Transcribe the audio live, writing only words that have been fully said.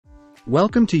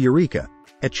Welcome to Eureka,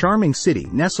 a charming city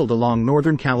nestled along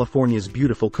Northern California's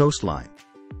beautiful coastline.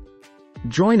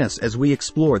 Join us as we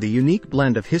explore the unique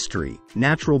blend of history,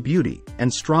 natural beauty,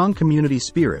 and strong community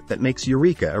spirit that makes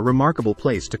Eureka a remarkable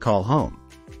place to call home.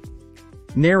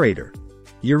 Narrator.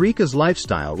 Eureka's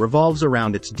lifestyle revolves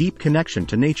around its deep connection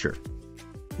to nature.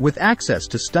 With access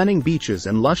to stunning beaches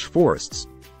and lush forests,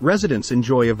 residents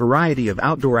enjoy a variety of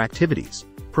outdoor activities,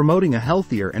 promoting a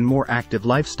healthier and more active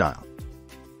lifestyle.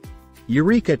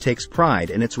 Eureka takes pride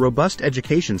in its robust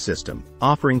education system,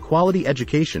 offering quality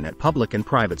education at public and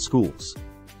private schools.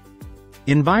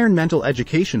 Environmental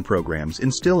education programs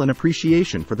instill an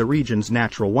appreciation for the region's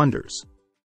natural wonders.